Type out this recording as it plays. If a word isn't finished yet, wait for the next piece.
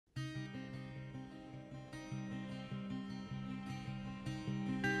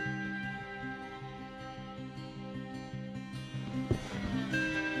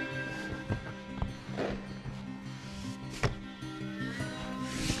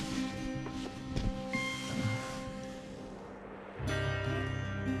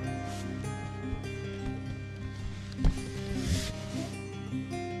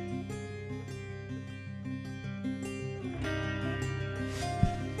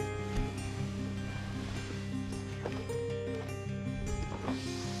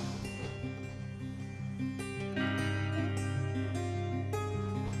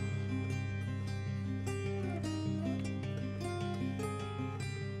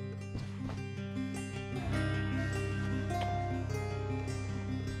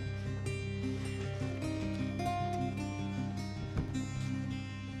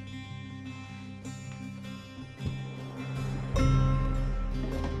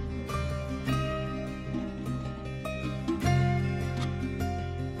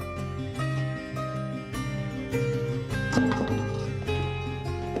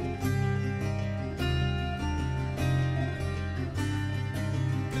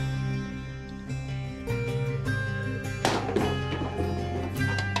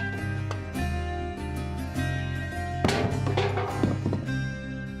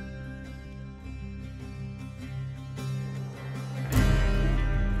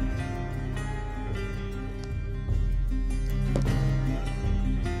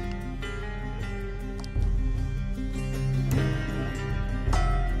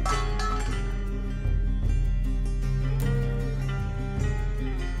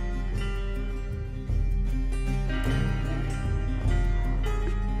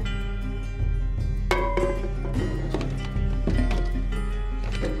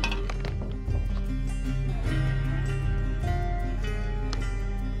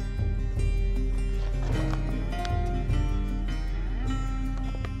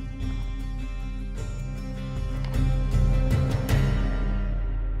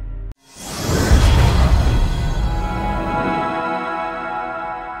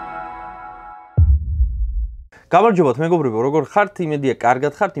გამარჯობათ მეგობრებო, როგორ ხართ? იმედია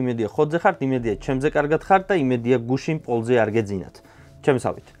კარგად ხართ, იმედია ხოძე ხართ, იმედია ჩემზე კარგად ხართ და იმედია გუშინ პოლზე არ გეძინათ.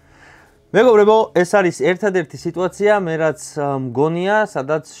 ჩემსავით. მეგობრებო, ეს არის ერთადერთი სიტუაცია, მე რაც მგონია,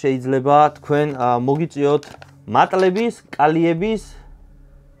 სადაც შეიძლება თქვენ მოგიწიოთ მატლების, კალიების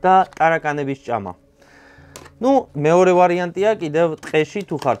და ტარაკანების ჭამა. ნუ, მეორე ვარიანტია კიდევ ტყეში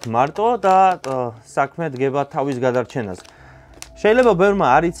თუ ხართ მარტო და საქმე დგება თავის გადარჩენაზე. შეიძლება ბევრმა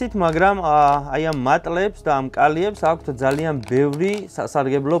არ იცით, მაგრამ აი ამ მატლებს და ამ კალიებს აქვთ ძალიან ბევრი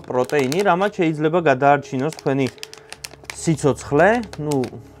სასარგებლო პროტეინი, რამაც შეიძლება გადაარჩინოს თქვენი სიცოცხლე, ნუ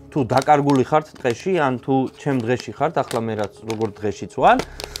თუ დაკარგული ხართ ტყეში, ან თუ ჩემ დღეში ხართ, ახლა მე რაც როგორ დღეშიც ვარ.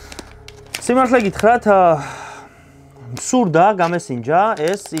 სიმართლე გითხრათ, მსურდა გამესინჯა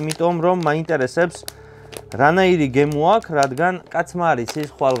ეს, იმიტომ რომ მაინტერესებს რანაირი გემო აქვს, რადგან კაცმა არ იცის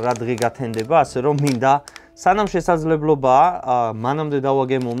ხვალ რა დღე გათენდება, ასე რომ მინდა სანამ შესაძლებლობაა მანამდე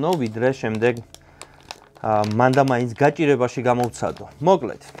დავაგემოვნო, ვიდრე შემდეგ მანდა მაინც გაჭირებაში გამოვცადო.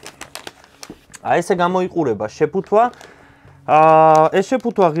 მოკლედ. აი ესე გამოიყურება შეფუთვა. ეს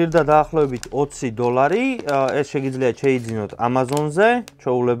შეფუთვა ღირდა დაახლოებით $20. ეს შეგიძლიათ შეიძინოთ Amazon-ზე,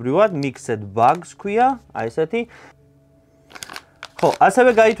 ჩვეულებრივად, Mixed Bugs ქვია, აი ესეთი. ხო, ასევე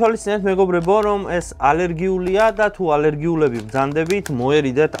გაითვალისწინეთ მეგობრებო, რომ ეს ალერგიულია და თუ ალერგიულები ბრძანდებით,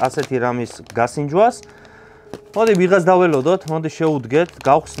 მოერიდეთ ასეთი რამის გასინჯვას. მოდი ვიღაც დაველოდოთ, მოდი შეუდგეთ,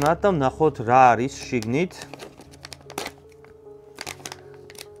 გავხსნათ და ვნახოთ რა არის შიგნით.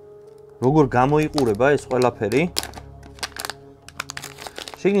 როგორ გამოიყურება ეს ყველაფერი.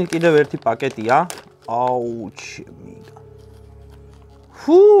 შიგნით კიდევ ერთი პაკეტია. აუ, ჩემი.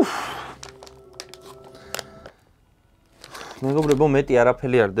 მეგობრებო, მეტი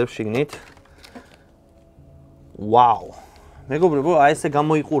არაფერი არ დევს შიგნით. ვაუ. მეგობრებო, აი ესე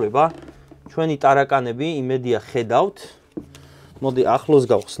გამოიყურება. ჩვენი ტარაკანები, იმედია ხედავთ. მოდი ახლოს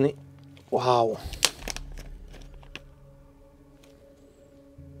გავხსნი. ვაუ.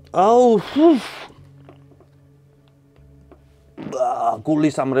 აუ.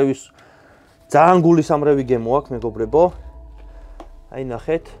 გულისამრევის ძალიან გულისამრევი გემო აქვს, მეგობრებო. აი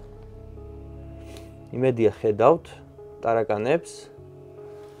ნახეთ. იმედია ხედავთ ტარაკანებს.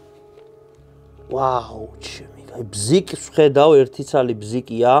 ვაუ, ჩემი, აი ბზიკს ხედავ, ერთი ცალი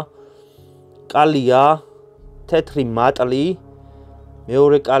ბზიკია. კალია, თეთრი მატლი,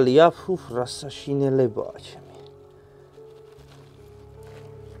 მეორე კალია, რა საშინელებაა ჩემი.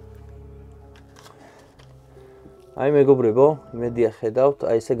 აი მეგობრებო, იმედია ხედავთ,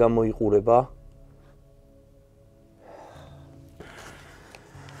 აი ესე გამოიყურება.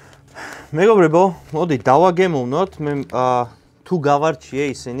 მეგობრებო, მოდი დავაგემოვნოთ, მე თუ გავარჩიე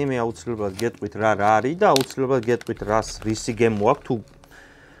ისინი, მე აუცილებლად გეტყვით რა არის და აუცილებლად გეტყვით რისი გემო აქვს,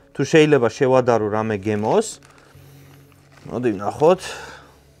 თუ შეიძლება შევადარო რამე გემოს. მოდი ვნახოთ.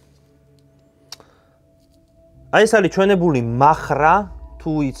 აი ეს არის ჩვენებული მახრა,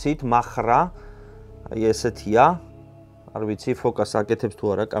 თუ იცით, მახრა. აი ესეთია. არ ვიცი, ფოკას აკეთებს თუ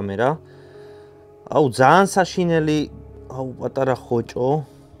არა კამერა. აუ, ძალიან საშინელი, აუ, პატარა ხოჭო.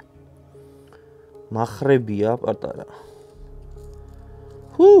 მახრებია პატარა.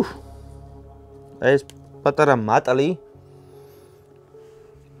 აი ეს პატარა მატლი.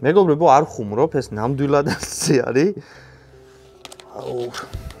 მეგობრებო, არ ხუმრობ, ეს ნამდვილად ასე არის. აუ.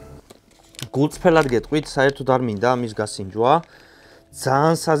 გულწრფელად გეტყვით, საერთოდ არ მინდა ამის გასინჯვა.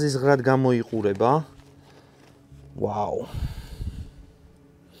 ძალიან საზიზღრად გამოიყურება. ვაუ.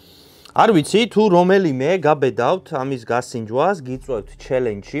 არ ვიცი, თუ რომელიმე გაბედავთ ამის გასინჯვას, გიწვევთ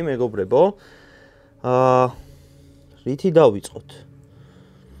ჩელენჯი, მეგობრებო. რითი დავიწყოთ?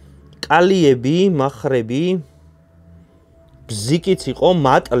 კალიები, მახრები, ბზიკიც იყო,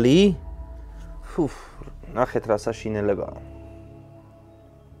 მატლი. ნახეთ რა საშინელებაა.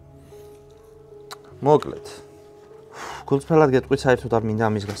 მოკლედ. გულწრფელად გეტყვით, საერთოდ არ მინდა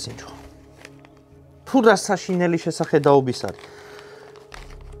ამის გასინჯვა. თუ რა საშინელი შესახედაობის არის.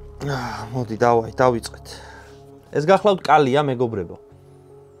 მოდი დავიწყეთ. ეს გახლავთ კალია, მეგობრებო.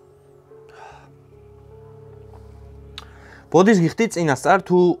 ბოდის გიხდით წინასწარ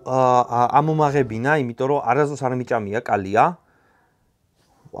თუ ამომაღებინა, იმიტომ რომ არასდროს არ მიჭამია კალია.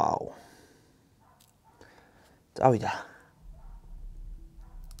 ვაუ. წავიდა.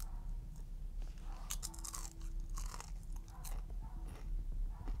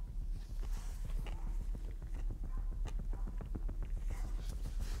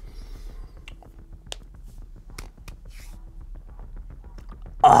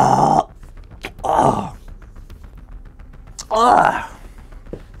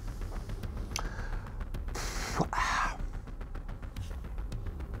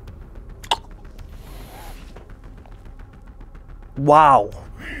 ვაუ.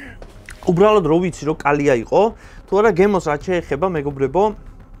 უბრალოდ რო ვიცი რომ კალია იყო, თუ არა გემოს რაც შეეხება მეგობრებო,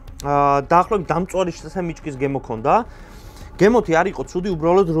 დაახლოებით დამწვარი სემიჩკის გემო ქონდა. გემოთი არ იყო ცუდი,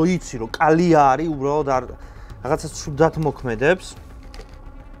 უბრალოდ რო იცი რომ კალია არის, უბრალოდ არ რაღაცა ცუდად მოქმედებს.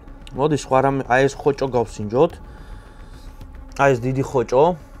 მოდი სხვა რამე, აი ეს ხოჭო გავსინჯოთ. აი ეს დიდი ხოჭო.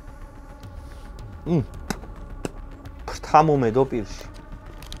 ფრთა მომედო პირში.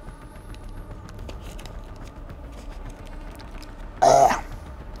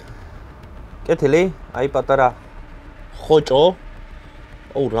 კეთილი, აი პატარა ხოჭო.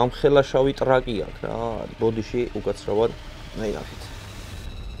 აუ, რამხელა შავი ტრაკი აქვს რა, ბოდიში უკაცრავად. აი ნახეთ.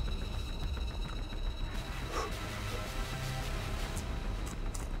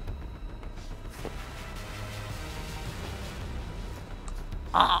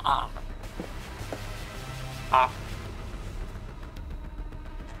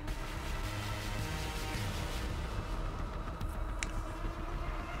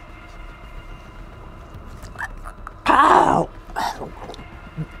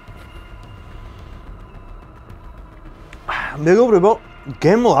 მეგობრებო,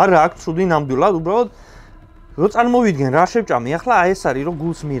 გემო არ აქვს ცუდი ნამდვილად, უბრალოდ რო წარმოვიდგენ რა შევჭამი, ახლა აი ეს არის რომ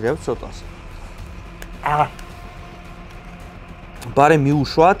გულს მირევს ცოტას. ბარე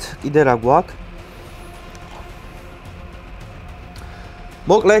მიუშვათ, კიდე რა გვაქვს?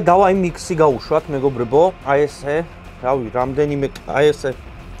 მოკლედ დავა იმ მიქსი გაუშვათ, მეგობრებო, აი ესე, რავი, რამდენიმე აი ესე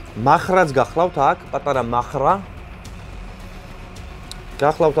მახრაც გახლავთ აქ, პატარა მახრა.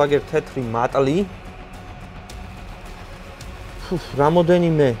 გახლავთ აგერ თეთრი მატლი.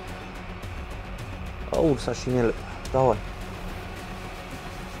 რამოდენიმე აუ საშინელება დავაი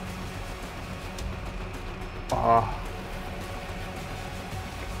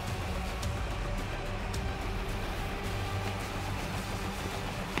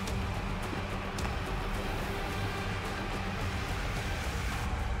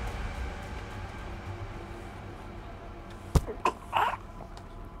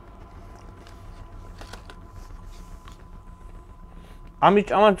ამის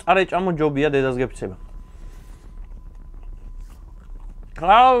ჭამას წარე ჭამო ჯობია დედას გეფიცება.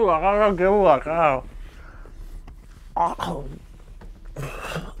 ყავ, აღარ გეუა, ყავ.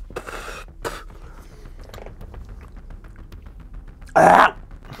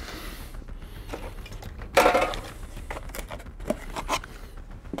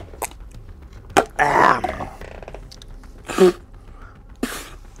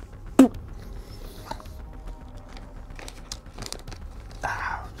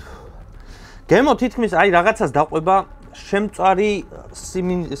 გემო თითქმის აი რაღაცას დაყვება შემწარი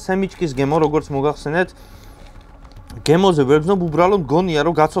სემიჩკის გემო, როგორც მოგახსენეთ. გემოზე ვერ ვზნობ, უბრალოდ მგონია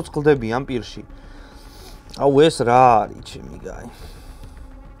რომ გაცოცხლდები ამ პირში. აუ ეს რა არის, ჩემი გაი.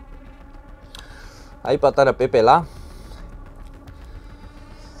 აი პატარა პეპელა.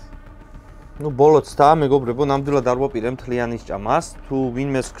 ნუ ბოლოცდა, მეგობრებო, ნამდვილად არ ვაპირებ მთლიანის ჭამას. თუ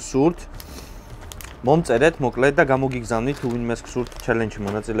ვინმეს გსურთ, მომწერეთ მოკლედ და გამოგიგზავნით თუ ვინმეს გსურთ ჩელენჯში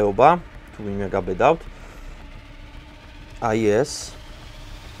მონაწილეობა. თუ ვინმე გაბედავთ. აი ეს.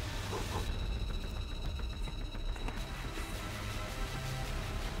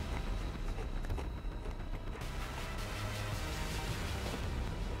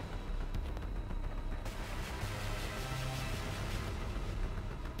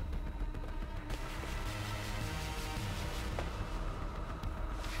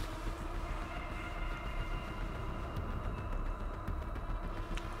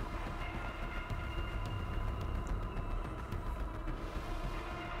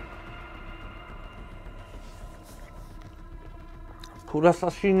 Pura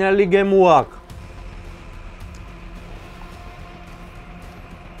sashineli gemu აქვს.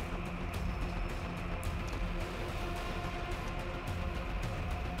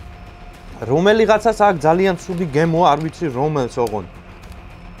 რომელიღაცას აქვს ძალიან ცუდი გემო, არ ვიცი რომელს ოღონდ.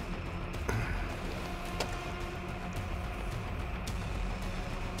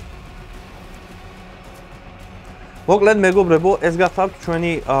 მოკლედ მეგობრებო, ეს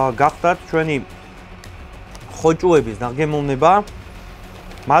გახდათ ჩვენი ხოჭუების დაგემოვნება.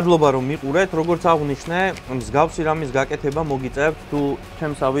 მადლობა რომ მიყურეთ, როგორც აღვნიშნე, მსგავსი რამის გაკეთება მოგიწევთ თუ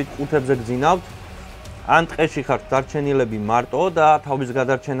ჩემსავით ყუთებზე გძინავთ. ან ტყეში ხართ დარჩენილები მარტო და თავის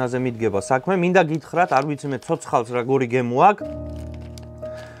გადარჩენაზე მიდგება საქმე. მინდა გითხრათ, არ ვიცი მე ცოცხალს როგორი გემო აქვს.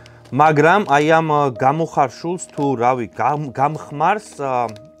 მაგრამ აი ამ გამოხარშულს თუ რავი, გამხმარს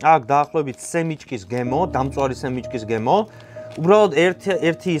აქ დაახლოებით სემიჩკის გემო, დამწვარი სემიჩკის გემო. უბრალოდ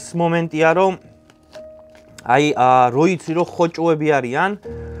ერთი ის მომენტია რომ აი რო იცი რომ ხოჭოები არიან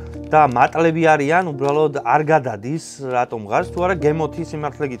და მატლები არიან, უბრალოდ არ გადადის რატომღაც, თუ არა გემოთი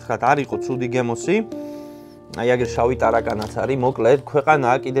სიმართლე გითხრათ, არ იყო ცუდი გემოსი. აი აგერ შავი ტარაკანაც არის, მოკლედ,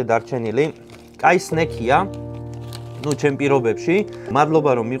 ქვეყანაა კიდე დარჩენილი. კაი სნექია. ნუ ჩემ პირობებში.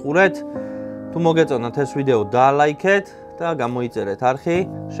 მადლობა რომ მიყურეთ. თუ მოგეწონათ ეს ვიდეო, დაალაიქეთ და გამოიწერეთ არხი.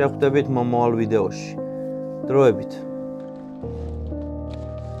 შევხვდებით მომავალ ვიდეოში. დროებით.